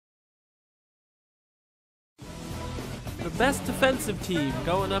best defensive team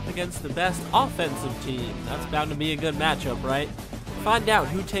going up against the best offensive team. That's bound to be a good matchup, right? Find out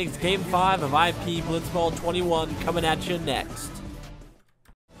who takes Game 5 of IP Blitzball 21 coming at you next.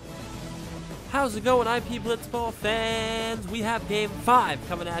 How's it going, IP Blitzball fans? We have Game 5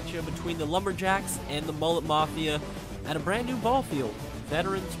 coming at you between the Lumberjacks and the Mullet Mafia at a brand new ball field,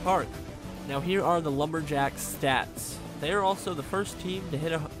 Veterans Park. Now here are the Lumberjacks stats. They are also the first team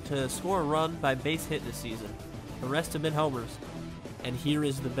to score a run by base hit this season. The rest have been homers. And here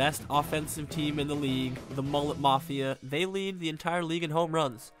is the best offensive team in the league, the Mullet Mafia. They lead the entire league in home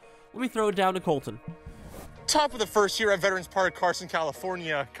runs. Let me throw it down to Colton. Top of the first here at Veterans Park, Carson,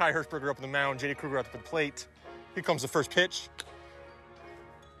 California. Kai Hirschberger up on the mound, J.D. Kruger up at the plate. Here comes the first pitch.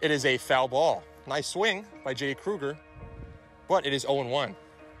 It is a foul ball. Nice swing by J.D. Kruger, but it is 0-1.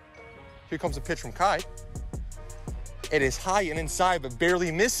 Here comes a pitch from Kai. It is high and inside, but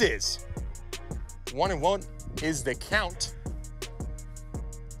barely misses. 1-1 is the count.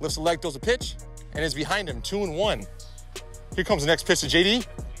 Lifts the leg, throws a pitch, and is behind him, 2-1. Here comes the next pitch to JD,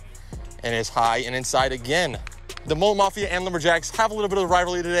 and it's high and inside again. The Mullet Mafia and Lumberjacks have a little bit of a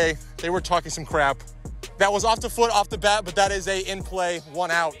rivalry today. They were talking some crap. That was off the foot, off the bat, but that is a in play,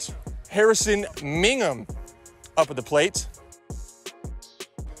 1 out. Harrison Mingham up at the plate.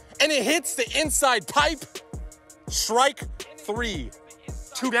 And it hits the inside pipe. Strike 3,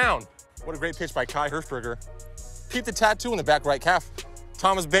 2 down. What a great pitch by Kai Hirschberger. Keep the tattoo in the back right calf.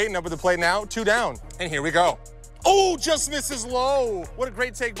 Thomas Baton up at the plate now, 2 down. And here we go. Oh, just misses low. What a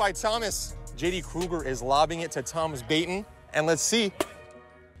great take by Thomas. J.D. Kruger is lobbing it to Thomas Baton. And let's see.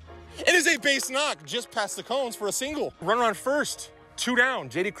 It is a base knock just past the cones for a single. Runner on first, 2 down.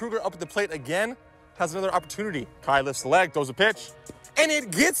 J.D. Kruger up at the plate again, has another opportunity. Kai lifts the leg, throws a pitch. And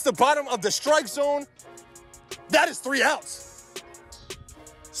it gets the bottom of the strike zone. That is 3 outs.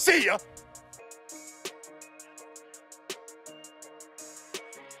 See ya.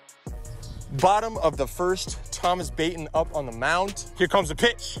 Bottom of the first, Thomas Baton up on the mound. Here comes the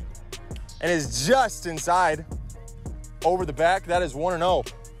pitch. And is just inside. Over the back, that is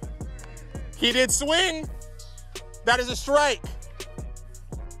 1-0. He did swing. That is a strike.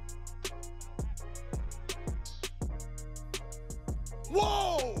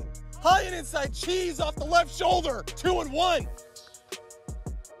 Whoa! High and inside cheese off the left shoulder. 2-1.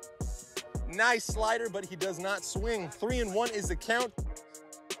 Nice slider, but he does not swing. 3-1 is the count.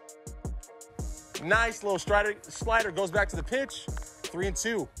 Nice little slider goes back to the pitch.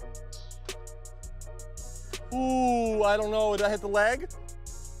 3-2. Ooh, I don't know. Did I hit the leg?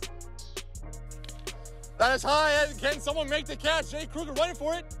 That is high. Can someone make the catch? J. Kruger running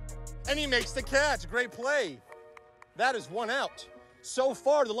for it. And he makes the catch. Great play. That is 1 out. So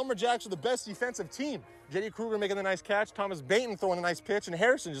far, the Lumberjacks are the best defensive team. J.D. Kruger making a nice catch, Thomas Baton throwing a nice pitch, and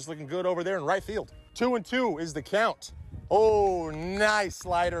Harrison just looking good over there in right field. 2-2 is the count. Oh, nice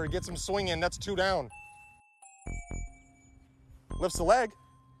slider. Gets him swinging. That's 2 down. Lifts the leg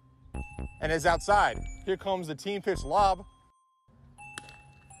and is outside. Here comes the team pitch lob.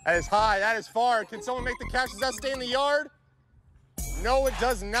 That is high. That is far. Can someone make the catch? Does that stay in the yard? No, it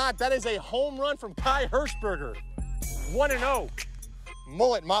does not. That is a home run from Kai Hirschberger. 1-0.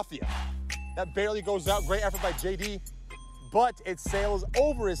 Mullet Mafia. That barely goes out. Great effort by JD, but it sails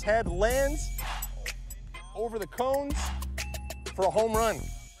over his head, lands over the cones for a home run.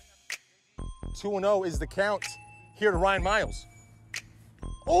 2-0 is the count. Here to Ryan Miles.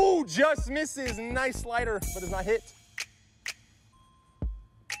 Oh, just misses. Nice slider, but is not hit.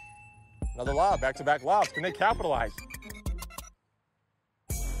 Another lob, back-to-back lobs. Can they capitalize?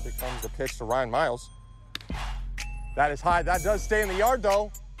 Here comes the pitch to Ryan Miles. That is high. That does stay in the yard,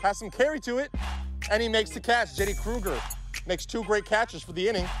 though. Has some carry to it, and he makes the catch. J.D. Kruger makes 2 great catches for the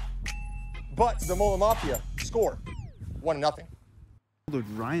inning, but the Mullet Mafia score 1-0. Look,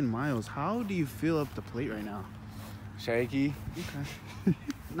 Ryan Miles, how do you feel up the plate right now? Shaky. Okay.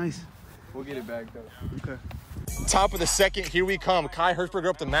 Nice. We'll get it back, though. Okay. Top of the second, here we come. Kai Hirschberger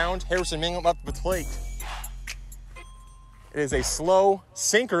up the mound, Harrison Mingham up the plate. It is a slow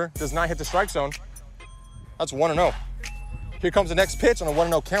sinker, does not hit the strike zone. That's 1-0. Here comes the next pitch on a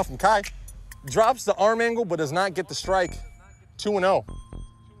 1-0 count from Kai. Drops the arm angle, but does not get the strike. 2-0.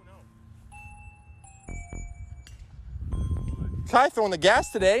 Kai throwing the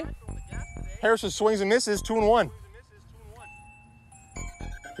gas today. Harrison swings and misses, 2-1.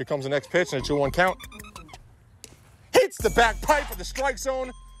 Here comes the next pitch and a 2-1 count. Hits the back pipe of the strike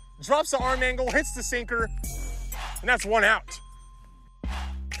zone. Drops the arm angle, hits the sinker, and that's 1 out.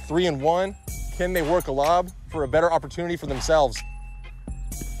 3-1. Can they work a lob for a better opportunity for themselves?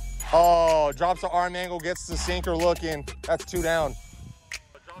 Oh, drops the arm angle, gets the sinker looking. That's 2 down.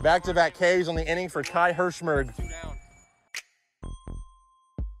 Back-to-back Ks on the inning for Kai Hirschberger.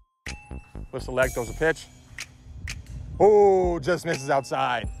 Lifts the leg, throws a pitch. Oh, just misses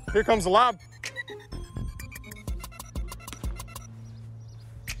outside. Here comes the lob.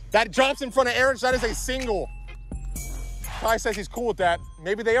 That drops in front of Aaron. That is a single. Kai says he's cool with that.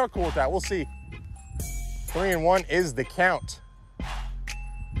 Maybe they are cool with that. We'll see. 3-1 is the count.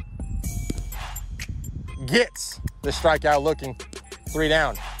 Gets the strikeout looking. 3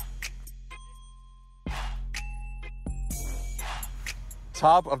 down.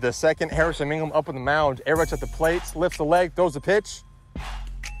 Top of the second, Harrison Mingham up on the mound. Erich at the plate, lifts the leg, throws the pitch.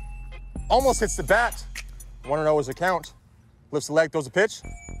 Almost hits the bat. 1-0 is the count. Lifts the leg, throws the pitch.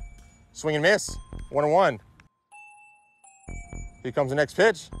 Swing and miss. 1-1. Here comes the next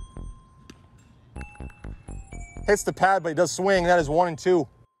pitch. Hits the pad, but he does swing. That is 1-2.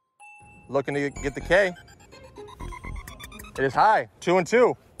 Looking to get the K. It is high.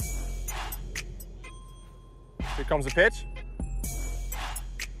 2-2. Here comes the pitch.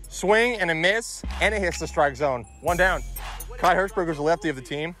 Swing and a miss, and it hits the strike zone. 1 down. Kai Hirschberger's the lefty of the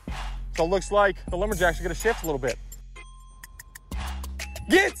team, so it looks like the Lumberjacks are going to shift a little bit.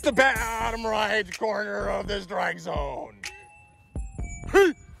 Gets the bottom right corner of the strike zone.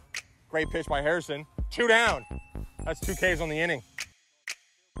 Great pitch by Harrison. 2 down. That's 2 Ks on the inning.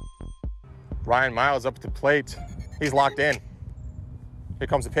 Ryan Miles up at the plate. He's locked in. Here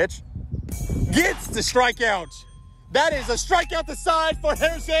comes the pitch. Gets the strikeout. That is a strikeout to side for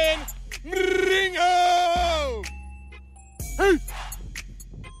Harrison Mingham.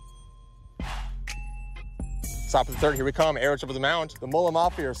 Top of the third, here we come. Erich up at the mound. The Mullet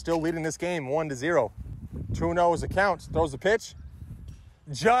Mafia are still leading this game 1-0. 2-0 is the count. Throws the pitch.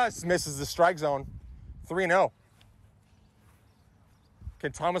 Just misses the strike zone. 3-0.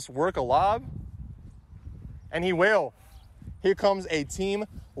 Can Thomas work a lob? And he will. Here comes a team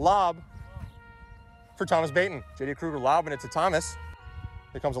lob for Thomas Baton. J.D. Kruger lobbing it to Thomas.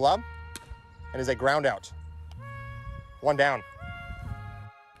 Here comes a lob. And is a ground out. 1 down.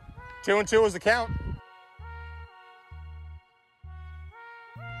 2-2 is the count.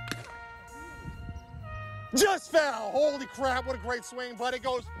 Just foul. Holy crap, what a great swing, but it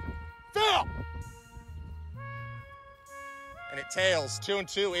goes foul. And it tails.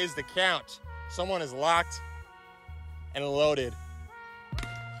 2-2 is the count. Someone is locked and loaded.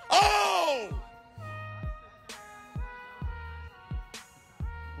 Oh!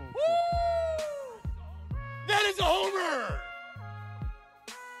 Woo! That is a homer!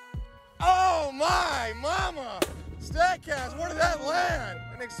 Oh my mama! Statcast, where did that land?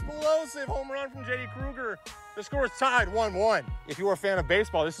 An explosive home run from J.D. Kruger. The score is tied 1-1. If you are a fan of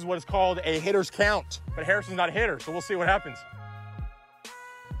baseball, this is what is called a hitter's count. But Harrison's not a hitter, so we'll see what happens.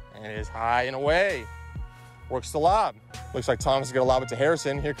 And it is high and away. Works the lob. Looks like Thomas is going to lob it to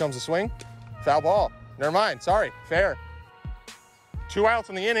Harrison. Here comes the swing. Foul ball. Never mind. Sorry. Fair. 2 outs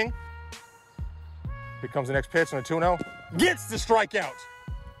in the inning. Here comes the next pitch on a 2-0. Gets the strikeout.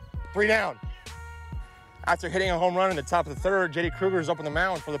 3 down. After hitting a home run in the top of the third, J.D. Kruger is up on the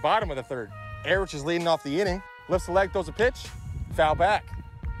mound for the bottom of the third. Erich is leading off the inning. Lifts the leg, throws a pitch. Foul back.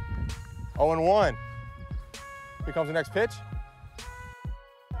 0-1. Here comes the next pitch.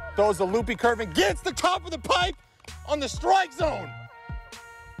 Throws the loopy curve and gets the top of the pipe on the strike zone.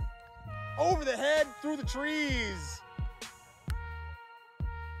 Over the head, through the trees.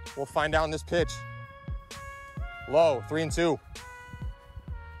 We'll find out in this pitch. Low, 3-2.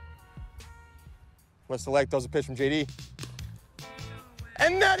 Lifts the leg, throws a pitch from JD.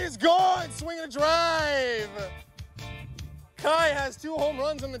 And that is gone! Swing and a drive! Kai has 2 home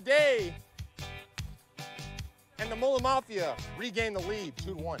runs on the day. And the Mullet Mafia regain the lead,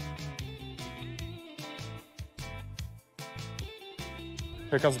 2-1.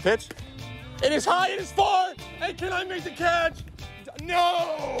 Here comes the pitch. It is high, it is far, and can I make the catch?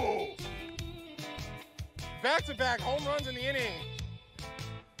 No! Back-to-back home runs in the inning.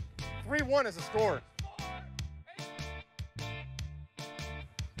 3-1 is the score.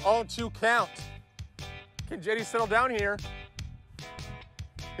 0-2 count. Can JD settle down here?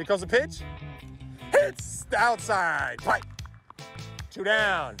 Here comes the pitch. Hits the outside pipe. 2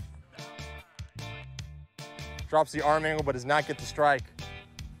 down. Drops the arm angle, but does not get the strike.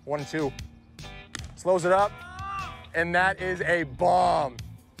 1-2. Slows it up, and that is a bomb.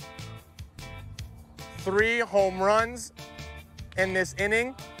 3 home runs in this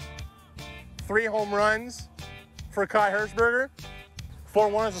inning. 3 home runs for Kai Hirschberger.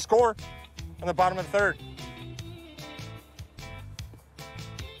 4-1 is the score on the bottom of the third.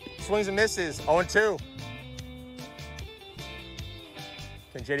 Swings and misses, 0-2.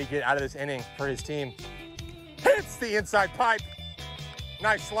 Can JD get out of this inning for his team? Hits the inside pipe.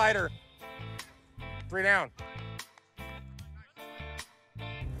 Nice slider. 3 down.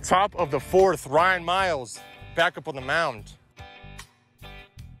 Top of the fourth, Ryan Miles back up on the mound.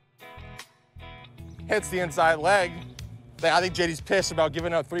 Hits the inside leg. I think JD's pissed about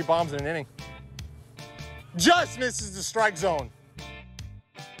giving up 3 bombs in an inning. Just misses the strike zone.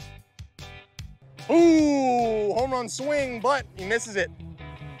 Ooh, home run swing, but he misses it.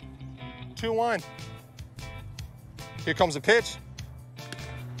 2-1. Here comes the pitch.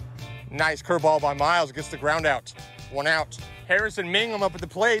 Nice curveball by Miles, gets the ground out. 1 out. Harrison Mingham up at the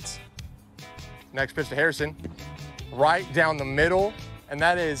plate. Next pitch to Harrison. Right down the middle, and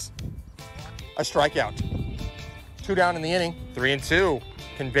that is a strikeout. 2 down in the inning. 3-2.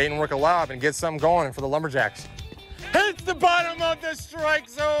 Can Baden work a lob and get something going for the Lumberjacks? Hits the bottom of the strike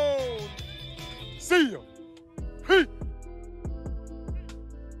zone. See ya. Hey.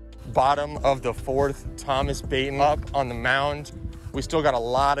 Bottom of the fourth, Thomas Baden up on the mound. We still got a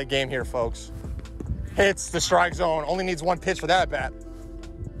lot of game here, folks. Hits the strike zone. Only needs 1 pitch for that bat.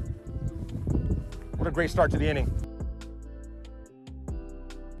 What a great start to the inning.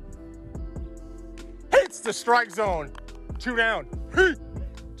 Hits the strike zone. 2 down. Hey.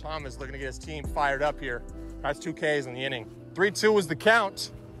 Thomas looking to get his team fired up here. That's 2 Ks in the inning. 3-2 was the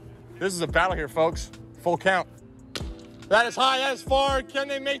count. This is a battle here, folks. Full count. That is high, that is far. Can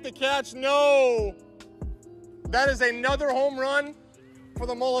they make the catch? No. That is another home run for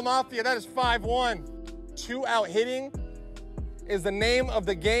the Mullet Mafia. That is 5-1. 2 out hitting is the name of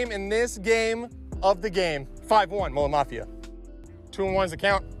the game in this game of the game. 5-1, Mullet Mafia. 2-1 is the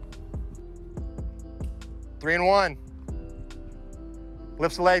count. 3-1.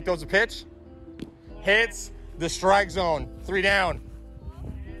 Lifts the leg, throws a pitch. Hits the strike zone. 3 down.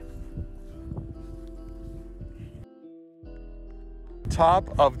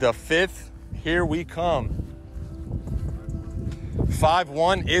 Top of the fifth, here we come.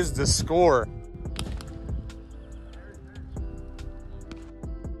 5-1 is the score.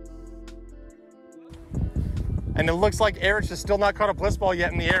 And it looks like Erich is still not caught a Blitzball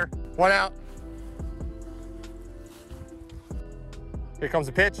yet in the air. 1 out. Here comes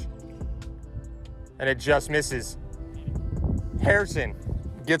the pitch. And it just misses. Harrison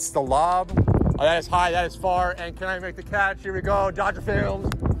gets the lob. Oh, that is high, that is far, and can I make the catch? Here we go, Dodger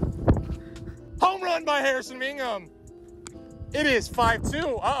films. Home run by Harrison Mingham. It is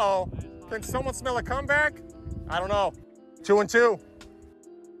 5-2, uh-oh. Can someone smell a comeback? I don't know. 2-2.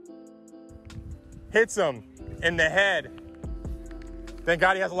 Hits him in the head. Thank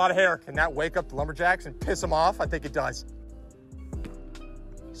God he has a lot of hair. Can that wake up the Lumberjacks and piss them off? I think it does.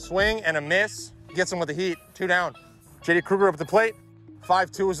 Swing and a miss. Gets him with the heat, 2 down. JD Kruger up at the plate.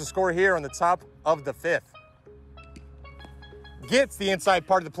 5-2 is the score here on the top of the fifth. Gets the inside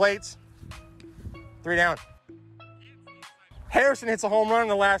part of the plates. 3 down. Harrison hits a home run in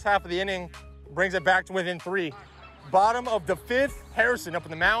the last half of the inning. Brings it back to within 3. Bottom of the fifth, Harrison up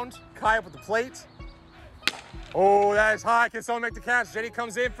in the mound. Kai up at the plate. Oh, that is high. Can someone make the catch? JD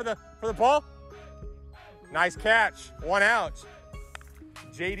comes in for the ball. Nice catch. 1 out.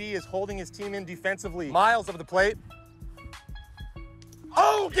 JD is holding his team in defensively. Miles up at the plate.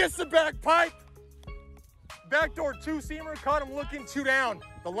 Oh, gets the back pipe. Backdoor 2-seamer, caught him looking, 2 down.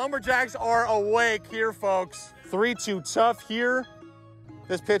 The Lumberjacks are awake here, folks. 3-2 tough here.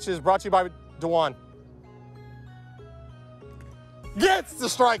 This pitch is brought to you by DeJuan. Gets the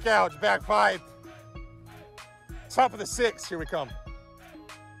strikeout, back pipe. Top of the 6th, here we come.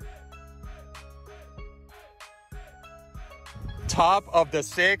 Top of the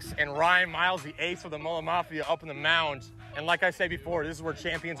 6th, and Ryan Miles, the ace of the Mullet Mafia, up in the mound. And like I said before, this is where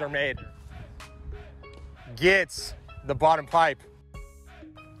champions are made. Gets the bottom pipe.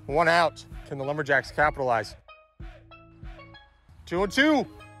 1 out. Can the Lumberjacks capitalize? 2-2.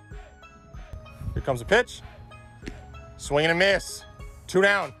 Here comes the pitch. Swing and a miss. 2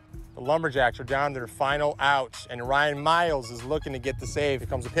 down. The Lumberjacks are down their final out, and Ryan Miles is looking to get the save. Here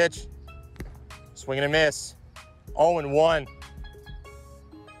comes the pitch. Swing and a miss. 0-1.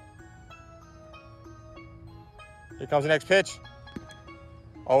 Here comes the next pitch.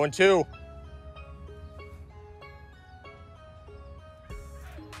 0-2.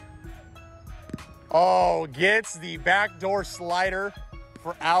 Oh, gets the backdoor slider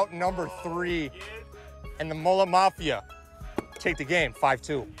for out number 3. And the Mullet Mafia take the game,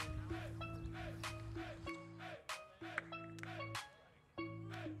 5-2.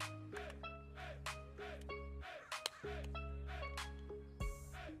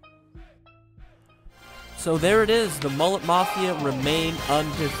 So there it is, the Mullet Mafia remain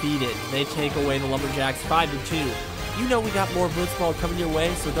undefeated. They take away the Lumberjacks 5-2. You know we got more Blitzball coming your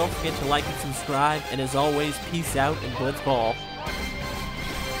way, so don't forget to like and subscribe. And as always, peace out and Blitzball.